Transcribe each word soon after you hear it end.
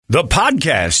The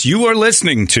podcast you are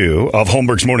listening to of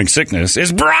Holmberg's Morning Sickness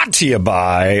is brought to you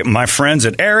by my friends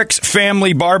at Eric's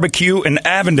Family Barbecue in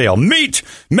Avondale. Meet,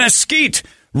 mesquite,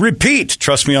 repeat.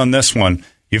 Trust me on this one.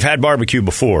 You've had barbecue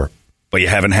before, but you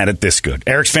haven't had it this good.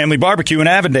 Eric's Family Barbecue in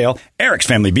Avondale,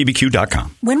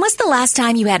 ericsfamilybbq.com. When was the last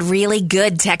time you had really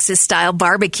good Texas-style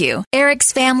barbecue?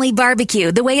 Eric's Family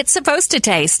Barbecue, the way it's supposed to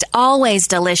taste. Always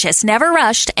delicious, never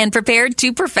rushed, and prepared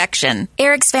to perfection.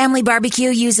 Eric's Family Barbecue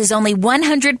uses only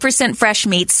 100% fresh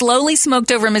meat, slowly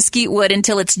smoked over mesquite wood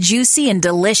until it's juicy and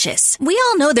delicious. We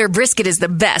all know their brisket is the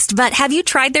best, but have you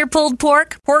tried their pulled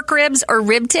pork ribs, or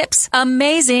rib tips?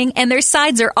 Amazing, and their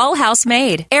sides are all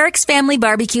house-made. Eric's Family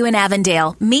Barbecue in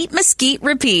Avondale. Meet, mesquite,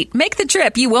 repeat. Make the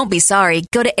trip. You won't be sorry.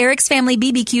 Go to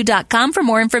ericsfamilybbq.com for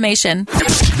more information.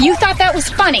 You thought that was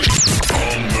funny.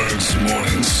 Holmberg's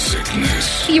Morning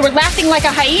Sickness. You were laughing like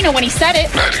a hyena when he said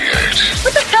it. 98.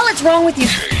 What the hell is wrong with you?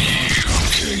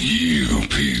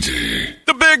 KUPD.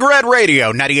 The Big Red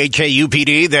Radio, 98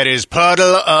 KUPD, that is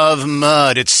Puddle of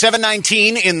Mud. It's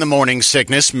 7:19 in the Morning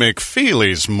Sickness,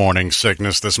 McFeely's Morning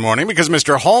Sickness this morning, because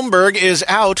Mr. Holmberg is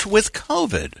out with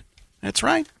COVID. That's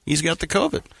right. He's got the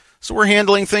COVID. So we're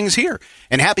handling things here.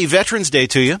 And happy Veterans Day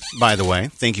to you, by the way.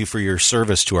 Thank you for your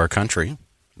service to our country.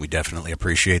 We definitely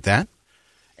appreciate that.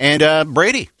 And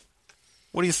Brady,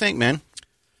 what do you think, man?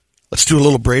 Let's do a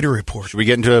little Brady report. Should we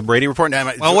get into a Brady report?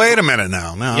 Well, wait a minute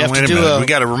now. No, You have wait to a do minute. a- We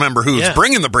got to remember who's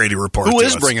bringing the Brady report. Who to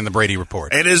is us. bringing the Brady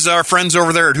report? It is our friends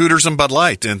over there at Hooters and Bud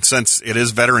Light. And since it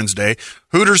is Veterans Day,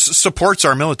 Hooters supports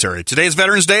our military. Today is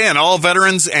Veterans Day, and all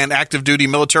veterans and active duty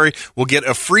military will get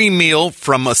a free meal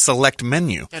from a select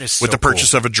menu That is so with the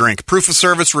purchase of a drink. Proof of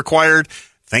service required.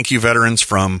 Thank you, veterans,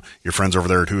 from your friends over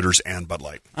there at Hooters and Bud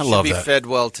Light. I love Should be that. fed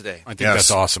well today. I think Yes.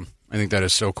 that's awesome. I think that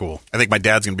is so cool. I think my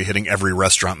dad's going to be hitting every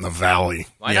restaurant in the valley.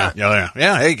 Why not?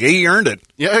 Yeah. Hey, he earned it.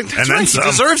 Yeah, that's And then right. some. He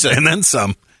deserves it. And then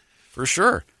some. For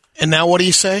sure. And now what do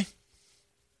you say?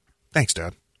 Thanks,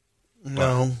 Dad.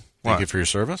 No. Thank you for your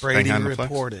service. Brady Hang on the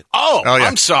flex. reported. Oh, Oh, yeah.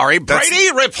 I'm sorry. That's-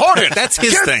 Brady reported. That's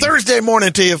his Good thing. Thursday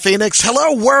morning to you, Phoenix.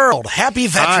 Hello, world. Happy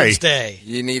Veterans Hi. Day.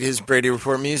 You need his Brady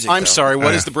Report music. I'm though. sorry. What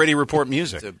yeah. is the Brady report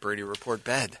music? The Brady Report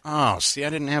bed. Oh, see,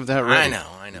 I didn't have that ready.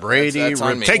 I know. Brady That's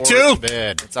on me. Take report two.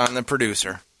 bed. It's on the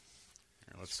producer.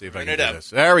 Let's see if I Turn can it do up.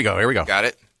 this. There we go. Got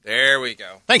it? There we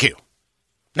go. Thank you.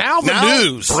 Now the Now,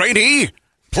 news. Brady,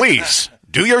 please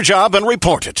do your job and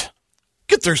report it.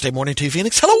 Good Thursday morning to you,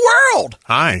 Phoenix. Hello, world.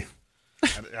 Hi.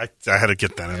 I had to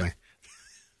get that in there.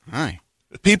 Hi.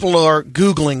 People are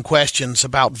Googling questions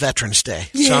about Veterans Day,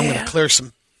 so I'm going to clear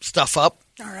some stuff up.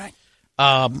 All right.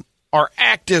 Are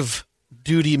active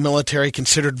duty military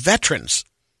considered veterans?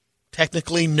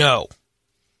 Technically, no.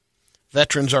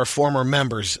 Veterans are former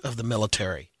members of the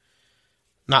military,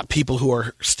 not people who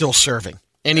are still serving.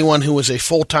 Anyone who is a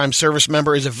full-time service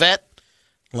member is a vet,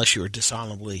 unless you are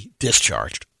dishonorably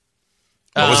discharged.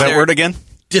 What was that word again?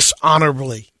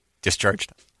 Dishonorably.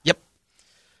 Discharged. Yep.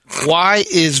 Why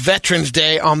is Veterans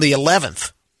Day on the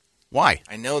 11th? Why?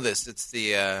 I know this. It's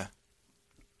the.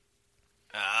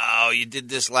 Oh, you did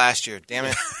this last year. Damn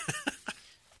it.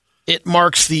 It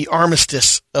marks the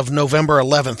armistice of November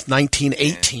 11th,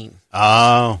 1918.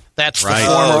 Oh, That's right. the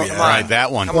former Right,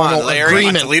 that one. Come on, formal Larry.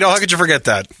 agreement Toledo, how could you forget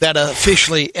that? that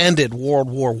officially ended World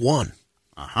War I.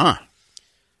 Uh-huh.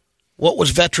 What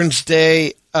was Veterans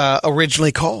Day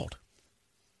originally called?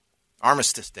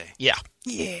 Armistice Day. Yeah.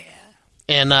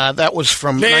 And that was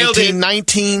from Nailed it.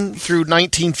 1919 through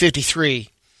 1953.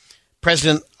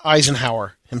 President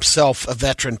Eisenhower, himself a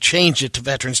veteran, changed it to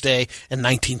Veterans Day in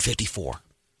 1954.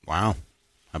 Wow.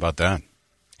 How about that?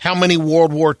 How many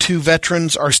World War II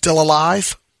veterans are still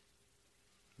alive?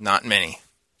 Not many.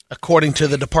 According to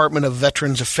the Department of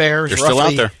Veterans Affairs, They're still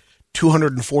roughly out there.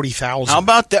 240,000. How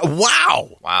about that?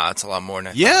 Wow. Wow, that's a lot more than I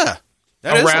thought. Yeah.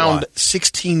 That is a Around lot.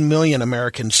 16 million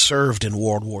Americans served in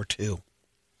World War II.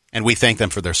 And we thank them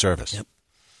for their service. Yep.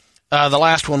 The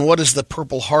last one, what is the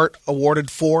Purple Heart awarded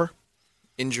for?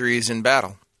 Injuries in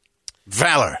battle.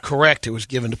 Valor. Correct. It was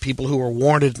given to people who were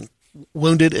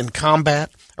wounded in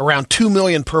combat. Around 2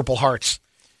 million Purple Hearts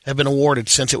have been awarded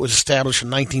since it was established in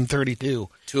 1932.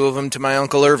 2 of them to my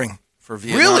Uncle Irving for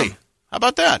Vietnam. Really? How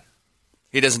about that?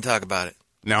 He doesn't talk about it.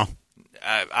 No.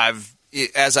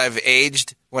 As I've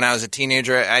aged, when I was a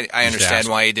teenager, I understand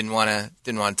why he didn't want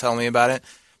to tell me about it.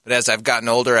 But as I've gotten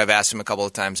older, I've asked him a couple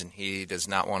of times, and he does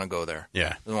not want to go there.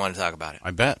 Yeah. Doesn't want to talk about it.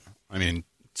 I bet. I mean,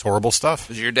 it's horrible stuff.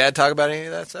 Does your dad talk about any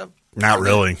of that stuff? Not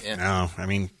really. Yeah. No. I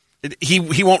mean, he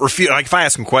won't refute. Like, if I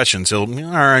ask him questions, he'll,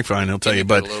 all right, fine, he'll tell you. Give it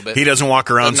But a little bit. he doesn't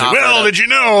walk around and say, Doesn't offer well, it up. did you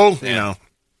know?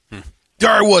 You know.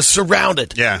 Dar was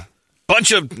surrounded. Yeah.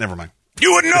 Bunch of, never mind.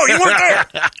 You wouldn't know. You weren't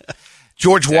there.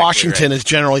 George Exactly Washington right. is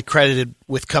generally credited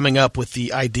with coming up with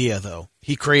the idea, though.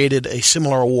 He created a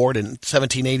similar award in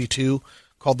 1782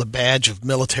 called the Badge of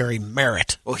Military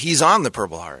Merit. Well, he's on the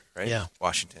Purple Heart, right? Yeah.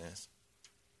 Washington is.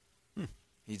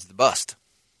 He's the bust.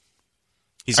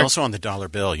 He's also on the dollar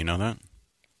bill. You know that?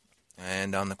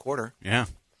 And on the quarter. Yeah.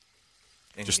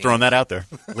 And Just throwing that out there.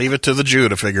 Leave it to the Jew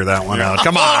to figure that one out.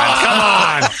 Come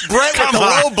on. Brett with the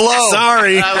low blow.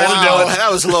 Sorry. That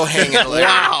was a low hanging.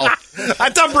 Wow. I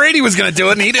thought Brady was going to do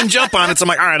it, and he didn't jump on it, so I'm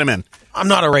like, all right, I'm in. I'm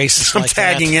not a racist. I'm like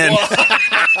tagging that.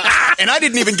 in. And I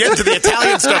didn't even get to the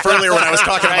Italian stuff earlier when I was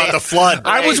talking about the flood.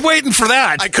 I was waiting for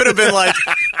that. I could have been like,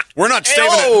 we're not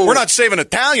saving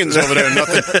Italians over there.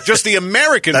 Nothing. Just the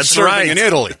Americans That's serving right. in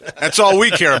Italy. That's all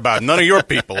we care about. None of your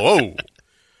people. Oh.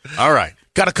 All right.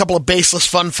 Got a couple of baseless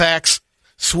fun facts.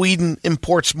 Sweden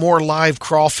imports more live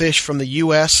crawfish from the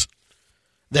U.S.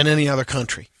 than any other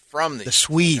country. From The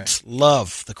Swedes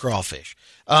love the crawfish.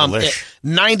 Delish.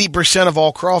 90% of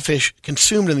all crawfish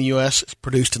consumed in the U.S. is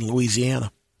produced in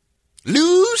Louisiana.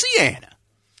 Louisiana.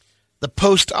 The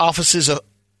post office's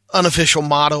unofficial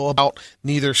motto about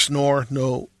neither snore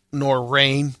nor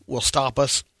rain will stop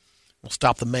us, will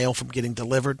stop the mail from getting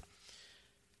delivered,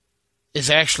 is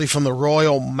actually from the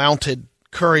Royal Mounted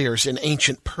Couriers in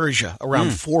ancient Persia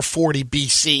around 440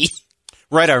 B.C.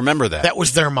 Right, I remember that. That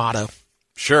was their motto.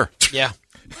 Sure. Yeah.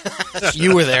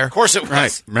 You were there. Of course it was.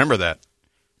 Right. Remember that.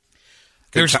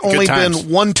 There's Good only times.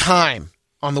 been one time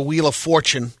on the Wheel of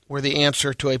Fortune where the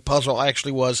answer to a puzzle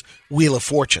actually was Wheel of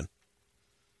Fortune.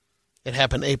 It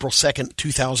happened April 2nd,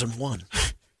 2001.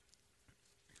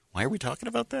 Why are we talking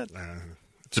about that?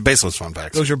 It's a baseless fun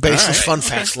fact. Those are baseless fun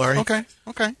facts, Larry. Okay.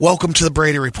 Welcome to the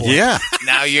Brady Report. Yeah.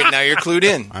 Now you're clued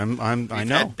in. I We've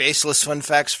know. had baseless fun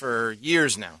facts for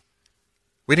years now.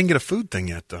 We didn't get a food thing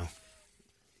yet, though.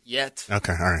 Yet.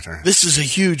 Okay, all right. This is a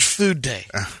huge food day.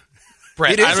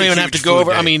 Brett, It is I don't a even have huge to go food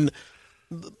over. day. I mean,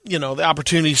 the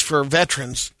opportunities for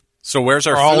veterans So where's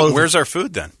our all food? over. Where's our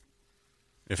food then?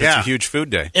 If it's Yeah. a huge food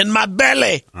day. in my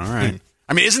belly. All right.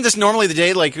 I mean, isn't this normally the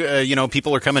day, like,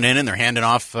 people are coming in and they're handing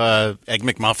off Egg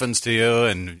McMuffins to you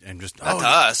and just, Not to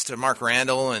us, to Mark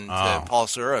Randall and Oh. to Paul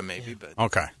Sura, maybe, but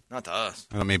okay. not to us.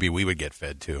 Well, maybe we would get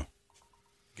fed, too.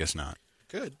 Guess not.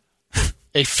 Good.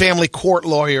 A family court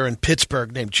lawyer in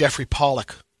Pittsburgh named Jeffrey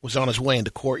Pollack was on his way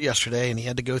into court yesterday, and he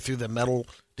had to go through the metal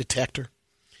detector.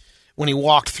 When he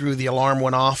walked through, the alarm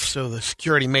went off, so the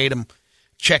security made him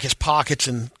check his pockets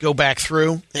and go back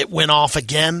through. It went off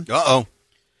again. Uh-oh.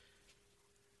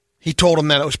 He told him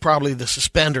that it was probably the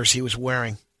suspenders he was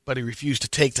wearing, but he refused to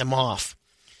take them off.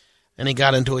 And he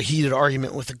got into a heated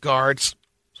argument with the guards,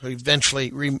 so he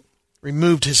eventually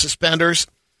removed his suspenders,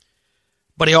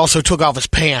 but he also took off his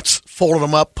pants, folded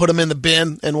them up, put them in the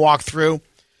bin, and walked through.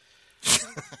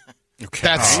 Okay.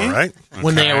 That's All right.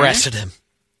 when they arrested him.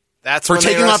 That's For when they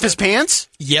taking off arrested- his pants?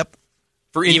 Yep.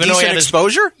 For Even though he indecent had his-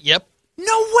 exposure? Yep.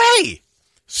 No way.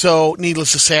 So,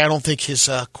 needless to say, I don't think his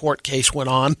court case went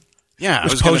on. Yeah, It I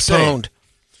was was going to say. postponed.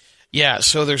 Yeah,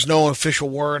 so there's no official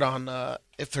word on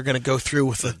if they're going to go through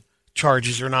with the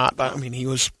charges or not. But, I mean, he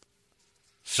was,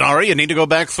 Sorry, you need to go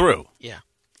back through. yeah.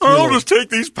 I'll just take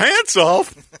these pants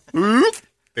off. Oop,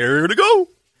 there to go.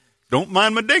 Don't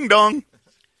mind my ding dong.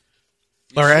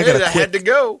 Larry, I got I had to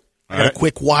go. a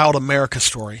quick Wild America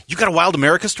story. You got a Wild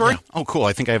America story? Oh, cool.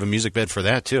 I think I have a music bed for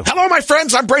that, too. Hello, my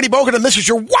friends. I'm Brady Bogan, and this is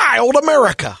your Wild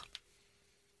America.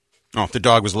 Oh, the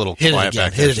dog was a little Hit it quiet again,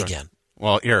 back there. hit it so- again.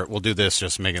 Well, here, we'll do this.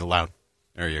 Just make it loud.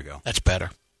 There you go. That's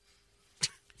better.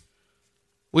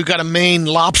 We've got a Maine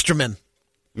lobsterman.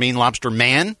 Mean lobster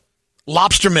man?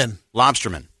 Lobsterman.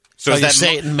 Lobsterman. So How is you that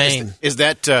say it in Maine. Is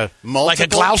that multiple? Like a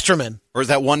Glousterman. Or is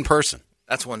that one person?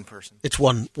 That's one person. It's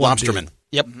one Lobsterman. dude.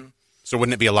 Yep. So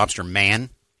wouldn't it be a lobster man?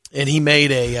 And he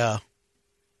made a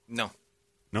No.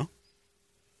 No?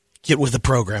 get with the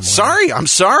program. Larry. Sorry, I'm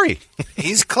sorry.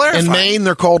 He's clarifying. In Maine,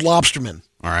 they're called lobstermen.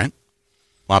 All right.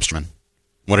 Lobsterman.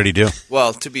 What did he do?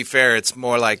 Well, to be fair, it's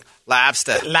more like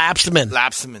lobster. Lobsterman.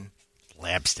 Lobsterman.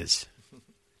 Lobsters.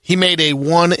 He made a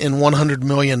 1 in 100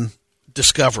 million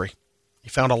discovery. He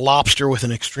found a lobster with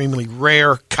an extremely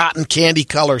rare cotton candy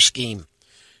color scheme. You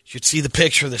should see the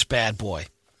picture of this bad boy.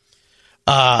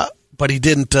 But he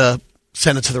didn't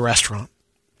send it to the restaurant.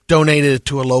 Donated it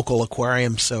to a local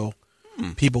aquarium so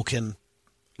people can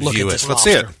look View at it. this Let's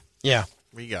lobster. see it.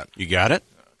 Yeah. You got it?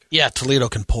 Yeah, Toledo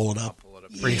can pull it up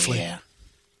briefly. Yeah.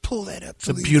 Pull that up. It's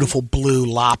a beautiful blue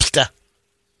lobster.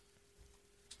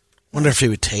 Wonder if it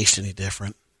would taste any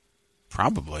different.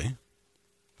 Probably.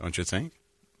 Don't you think?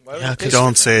 Yeah, 'cause-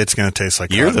 Don't say it's going to taste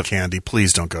like You're cotton the- candy.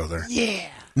 Please don't go there.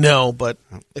 No, but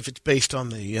if it's based on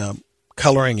the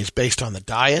coloring is based on the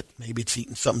diet, maybe it's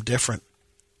eating something different.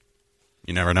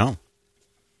 You never know.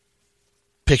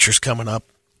 picture's coming up.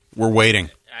 We're waiting.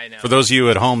 I know. For those of you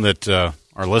at home that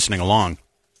are listening along,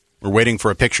 we're waiting for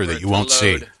a picture that you won't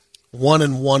see. 1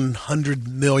 in 100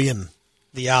 million,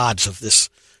 the odds of this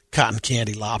cotton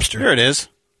candy lobster. Here it is.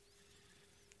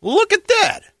 Look at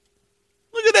that.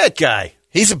 Look at that guy.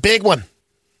 He's a big one.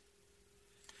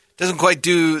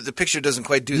 The picture doesn't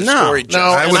quite do the story justice.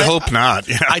 I and would hope not.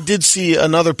 Yeah. I did see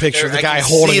another picture of the I guy can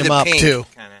holding see him the up, pink, too.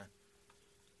 kinda.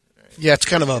 Yeah, it's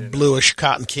kind of a bluish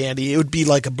cotton candy. It would be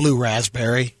like a blue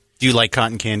raspberry. Do you like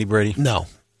cotton candy, Brady? No.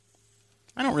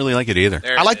 I don't really like it either.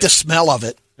 There I it like the is. smell of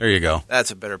it. There you go.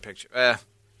 That's a better picture.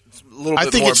 It's a little I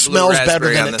bit think more it blue smells better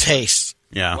raspberry than on it this tastes.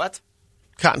 Yeah. one. What?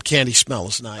 Cotton candy smell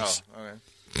is nice. Oh,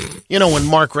 okay. You know when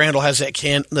Mark Randall has that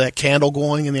candle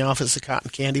going in the office, the cotton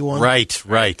candy one? Right.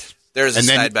 There's a And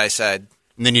then- side by side.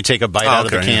 And then you take a bite out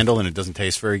of the okay. candle and it doesn't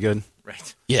taste very good.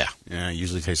 Right. Yeah. Yeah, it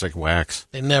usually tastes like wax.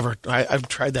 They never. I've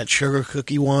tried that sugar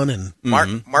cookie one, and Mark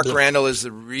Randall is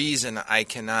the reason I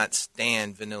cannot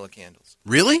stand vanilla candles.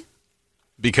 Really?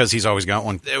 Because he's always got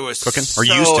one It was cooking? so Or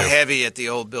used to. heavy at the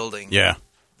old building. Yeah.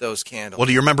 Those candles. Well,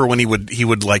 do you remember when he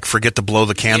would like forget to blow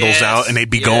the candles Yes, out, and they'd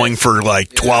be yes. going for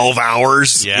like 12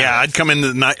 hours? Yeah. I'd come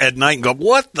in at night and go,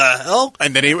 "What the hell?"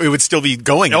 And then it would still be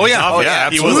going. Oh in his yeah, office. yeah,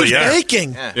 He absolutely, was- yeah.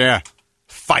 baking. Yeah.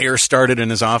 Fire started in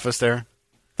his office there.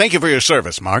 Thank you for your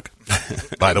service, Mark.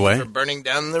 By the way. For burning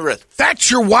down the rhythm. That's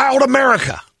your wild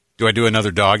America. Do I do another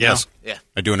dog? Yes. Yeah.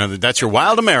 I do another. That's your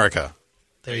wild America.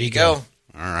 There you Go.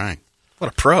 go. All right. What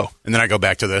a pro! And then I go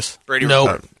back to this. Brady Nope.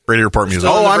 Report. Brady Report music.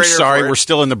 Still in Oh, the I'm Brady sorry. Report. We're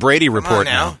still in the Brady Come Report on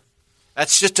now.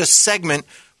 That's just a segment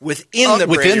within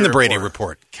the Brady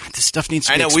Report. God, this stuff needs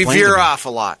to I be know we explained veer to me. off a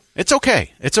lot. It's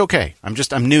okay. It's okay. I'm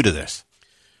new to this.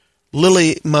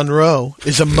 Lily Monroe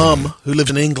is a mum who lives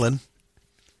in England.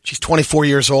 She's 24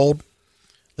 years old,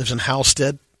 lives in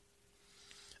Halstead.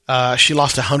 She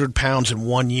lost 100 pounds in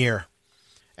 1 year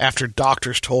after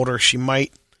doctors told her she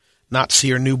might not see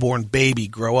her newborn baby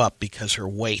grow up because her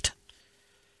weight.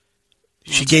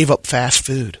 She gave up fast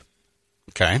food,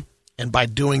 Okay. and by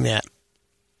doing that,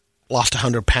 lost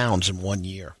 100 pounds in 1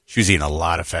 year. She was eating a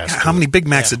lot of fast food. How many Big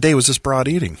Macs a day was this broad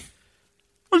eating?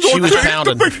 She was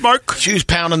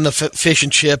pounding the fish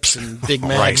and chips and Big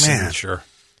Macs. Right, man. Sure.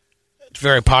 It's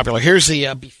very popular. Here's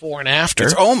the before and after.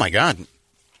 Oh, my God.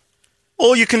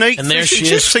 Oh, you can eat And there fish she and is.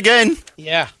 chips again.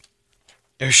 Yeah.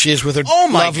 There she is with her Oh,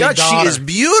 my lovely God. daughter. She is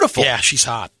beautiful. Yeah, she's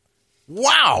hot.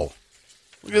 Wow.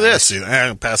 Look at this.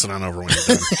 Pass it on over when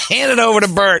you're done. Hand it over to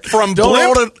Bert. From Don't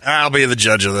blimp- hold it. I'll be the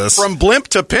judge of this. From blimp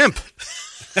to pimp.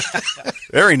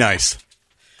 Very nice.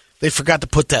 They forgot to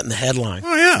put that in the headline.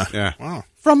 Oh yeah, Yeah. Wow,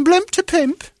 From blimp to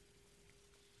pimp.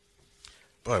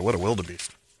 boy, what a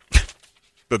wildebeest.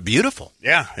 But beautiful.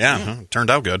 Yeah. Turned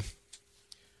out good.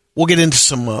 We'll get into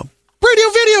some radio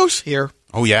videos here.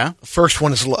 Oh, yeah? The first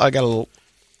one is I got a little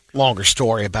longer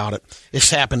story about it. This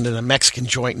happened in a Mexican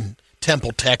joint in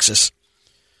Temple, Texas.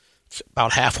 It's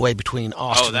about halfway between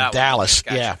Austin that and Dallas.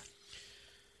 one. Gotcha. Yeah.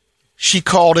 She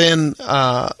called in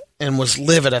and was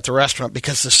livid at the restaurant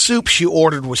because the soup she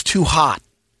ordered was too hot.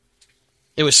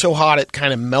 It was so hot it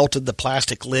kind of melted the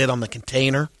plastic lid on the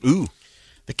container. Ooh.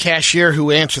 The cashier who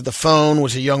answered the phone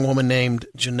was a young woman named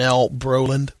Janelle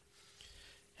Broland.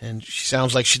 And she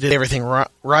sounds like she did everything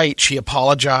right. She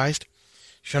apologized.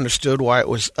 She understood why it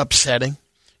was upsetting.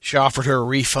 She offered her a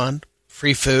refund,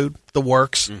 free food, the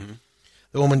works. Mm-hmm.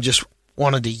 The woman just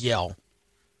wanted to yell.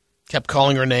 Kept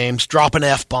calling her names, dropping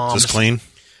F-bombs. Is this clean?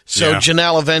 So Yeah.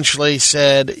 Janelle eventually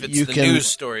said, If it's "You the can, news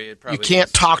story, it probably you can't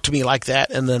is. talk to me like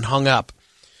that," and then hung up.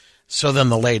 So then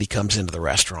the lady comes into the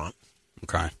restaurant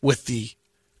Okay. with the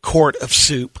quart of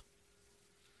soup.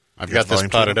 I've You got got this volume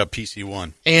potted two? up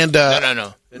PC1. And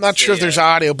No. I'm not sure if there's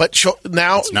audio, but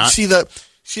now It's not? see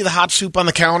the hot soup on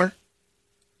the counter.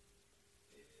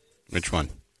 Which one?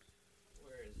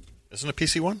 Isn't it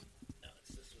PC one?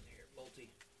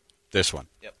 This one.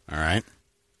 Yep. All right.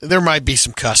 There might be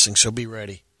some cussing, so be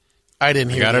ready. I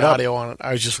didn't hear got the it up. audio on it.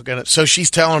 I was just looking at it. So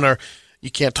she's telling her, "You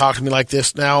can't talk to me like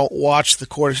this." Now watch the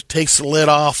quart. Takes the lid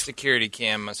off. Security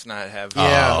cam must not have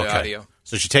Yeah. the audio.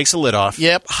 So she takes the lid off.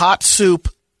 Yep, hot soup.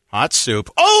 Hot soup.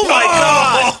 Oh, my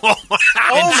God.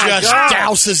 And just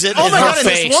douses it Oh, in my her God. And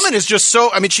face. this woman is just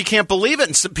so, I mean, she can't believe it.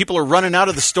 And some people are running out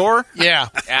of the store. Yeah.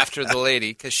 After the lady,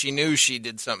 because she knew she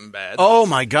did something bad. Oh,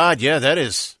 my God. Yeah, that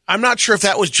is. I'm not sure if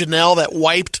that was Janelle that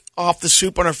wiped off the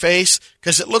soup on her face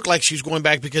because it looked like she was going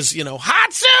back because,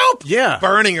 hot soup! Yeah.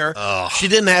 Burning her. She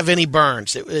didn't have any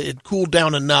burns. It cooled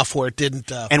down enough where it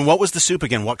didn't. And what was the soup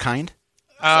again? What kind?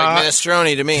 It's like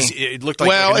minestrone to me. It looked like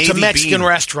Well, like it's a navy Mexican bean.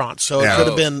 restaurant, so Yeah. it could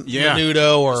have been Yeah.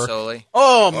 menudo or. Solely.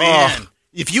 Oh, man.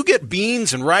 If you get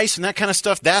beans and rice and that kind of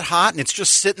stuff that hot and it's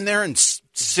just sitting there and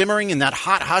simmering in that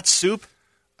hot, hot soup,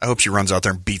 I hope she runs out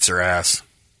there and beats her ass.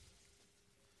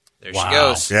 There she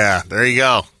goes. Yeah, there you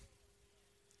go.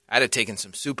 I'd have taken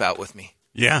some soup out with me.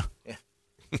 Yeah.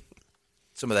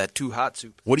 Some of that too hot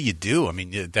soup. What do you do? I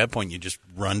mean, at that point, you just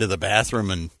run to the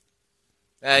bathroom and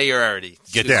You're already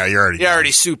you're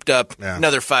already souped up. Yeah.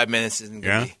 Another 5 minutes isn't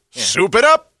going to be. soup it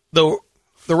up. The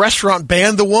restaurant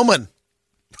banned the woman.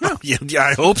 Yeah,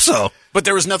 I hope so. But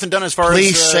there was nothing done as far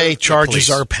Police as say charges police.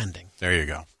 are pending. There you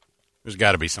go. There's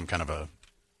got to be some kind of a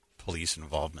police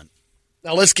involvement.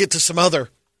 Now let's get to some other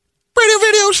radio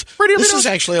videos. This is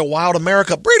actually a Wild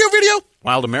America radio video.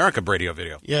 Wild America radio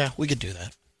video. Yeah, we could do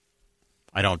that.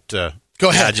 I don't. Go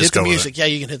ahead, just hit the go with music. Yeah,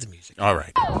 you can hit the music. All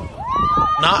right.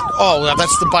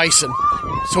 That's the bison.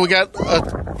 So we got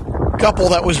a couple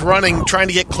that was running, trying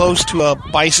to get close to a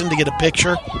bison to get a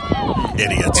picture,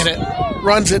 Idiots. and it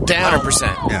runs it down.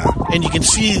 100%. Yeah. And you can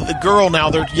see the girl now,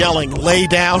 they're yelling, lay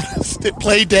down,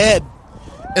 play dead.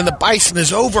 And the bison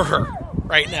is over her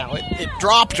right now. It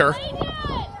dropped her.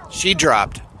 She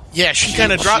dropped. Yeah, she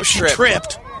kind of dropped. She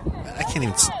tripped. I can't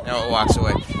even. Now it walks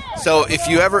away. So if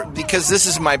you ever, because this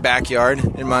is my backyard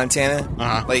in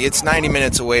Montana, like it's 90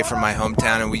 minutes away from my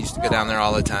hometown, and we used to go down there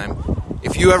all the time.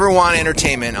 If you ever want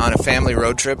entertainment on a family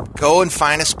road trip, go and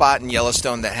find a spot in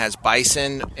Yellowstone that has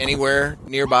bison anywhere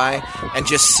nearby, and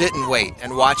just sit and wait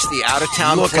and watch the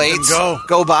out-of-town Look at them plates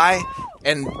go. by,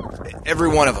 and every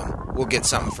one of them will get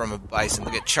something from a bison.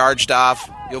 They'll get charged off.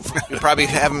 You'll probably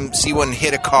have them see one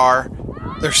hit a car.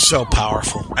 They're so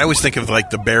powerful. I always think of like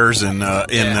the bears in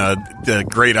the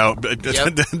great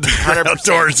Yep.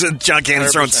 outdoors, and John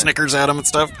Cannon's throwing 100%. Snickers at them and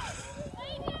stuff.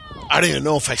 I don't even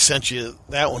know if I sent you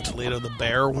that one, Toledo, the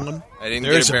bear one. I didn't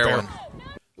There's get a bear one.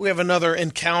 We have another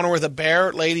encounter with a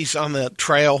bear. Ladies on the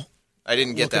trail. I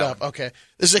didn't get Look it that up. one. Okay.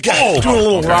 This is a guy doing a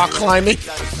little rock climbing.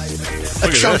 A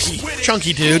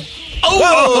chunky dude.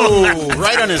 Oh,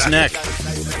 right on his neck.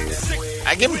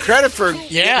 I give him credit for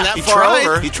getting that he far tried.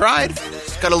 over. He tried.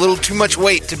 He's got a little too much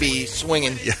weight to be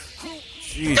swinging. Yeah.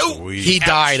 He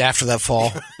died after that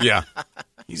fall. Yeah.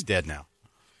 He's dead now.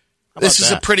 This is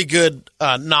that? a pretty good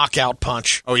knockout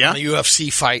punch. Oh, yeah? In a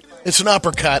UFC fight. It's an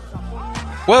uppercut,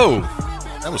 Whoa.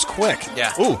 That was quick.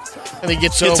 Yeah. Ooh. and he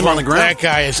gets Hits over. him on the ground. That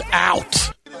guy is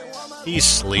out. He's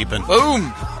sleeping.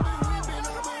 Boom.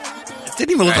 It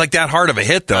didn't even look like that hard of a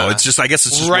hit, though. It's just, I guess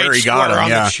it's just Right where he got square him. on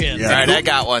the Yeah. chin. Yeah. All right, I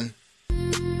got one.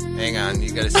 Hang on,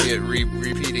 you got to see it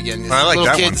repeat again. This I like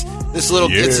little that kids, This little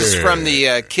this is Yeah. from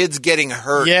the Kids Getting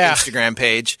Hurt Yeah. Instagram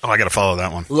page. Oh, I got to follow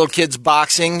that one. Little kids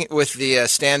boxing with the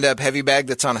stand-up heavy bag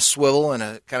that's on a swivel and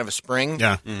a kind of a spring.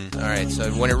 Yeah. All right,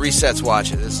 so when it resets,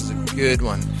 watch it. This is a good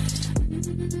one.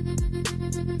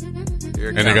 Here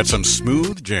it And they got comes. some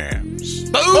smooth jams.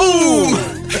 Boom!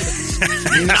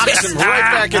 Knocks him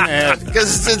right back in the head.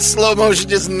 Because it's in slow motion,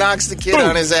 just knocks the kid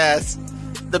on his ass.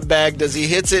 The bag does. He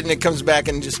hits it and it comes back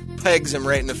and just pegs him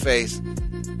right in the face.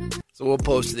 So we'll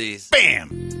post these. Bam.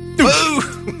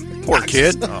 Boom! Poor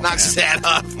kid. Knocks his hat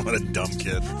off. What a dumb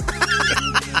kid.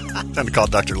 Time to call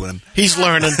Dr. Lynn. He's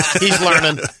learning. He's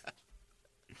learning.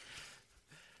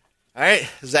 All right,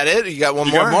 is that it? You got one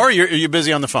You more? got more? Are you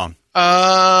busy on the phone? No,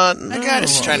 I got it.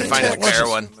 Just trying to find a bear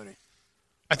one.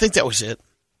 I think that was it.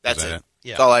 That's Is that it. it?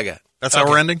 Yeah. That's all I got. That's how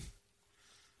we're ending?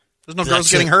 There's no girls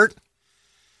That's getting it. hurt?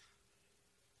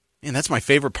 Man, that's my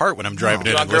favorite part when I'm driving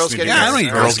in You and want girls listening getting to Yeah, I you. don't need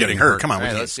All right. girls getting hurt. Come on. All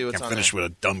right, we let's see what's can't on finish there.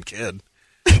 with a dumb kid.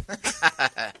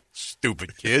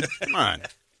 Stupid kid. Come on.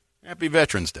 Happy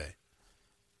Veterans Day.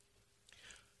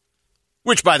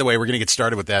 Which, by the way, we're going to get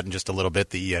started with that in just a little bit.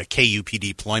 The KUP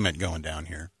deployment going down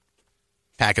here.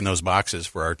 Packing those boxes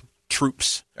for our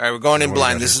troops. All right, we're going in What do we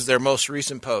blind. got This here? is their most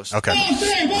recent post. Okay.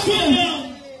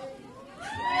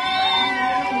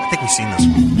 I think we've seen this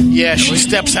one. Yeah, she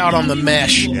steps out on the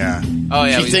mesh. Yeah. Oh,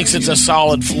 yeah. She thinks it's a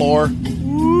solid floor. I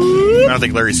don't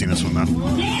think Larry's seen this one, though. King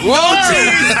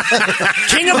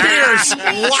of beers.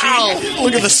 Wow.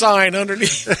 Look at the sign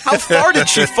underneath. How far did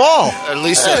she fall? At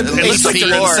least It looks like they're in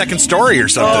the four. second story or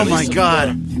something. Oh, my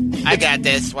God. I got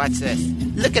this. Watch this.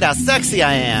 Look at how sexy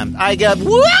I am. I got...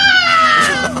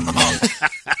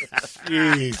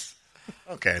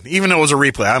 Okay. Even though it was a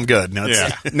replay, I'm good. No, Yeah.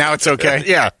 Now it's okay?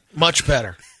 Yeah. Much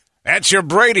better. That's your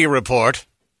Brady report.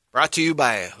 Brought to you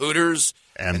by Hooters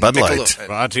And Bud Light. Michelob.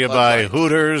 Brought to you Bud by Light.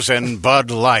 Hooters and Bud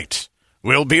Light.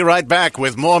 We'll be right back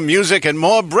with more music and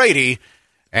more Brady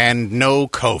and no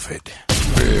COVID.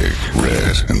 Big,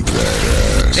 red, and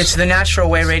badass. It's the natural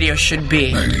way radio should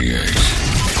be. 98.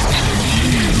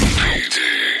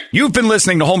 You've been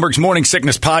listening to Holmberg's Morning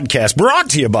Sickness Podcast,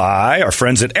 brought to you by our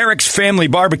friends at Eric's Family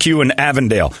Barbecue in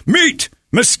Avondale. Meet,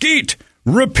 mesquite,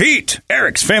 repeat.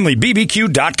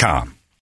 Eric'sFamilyBBQ.com.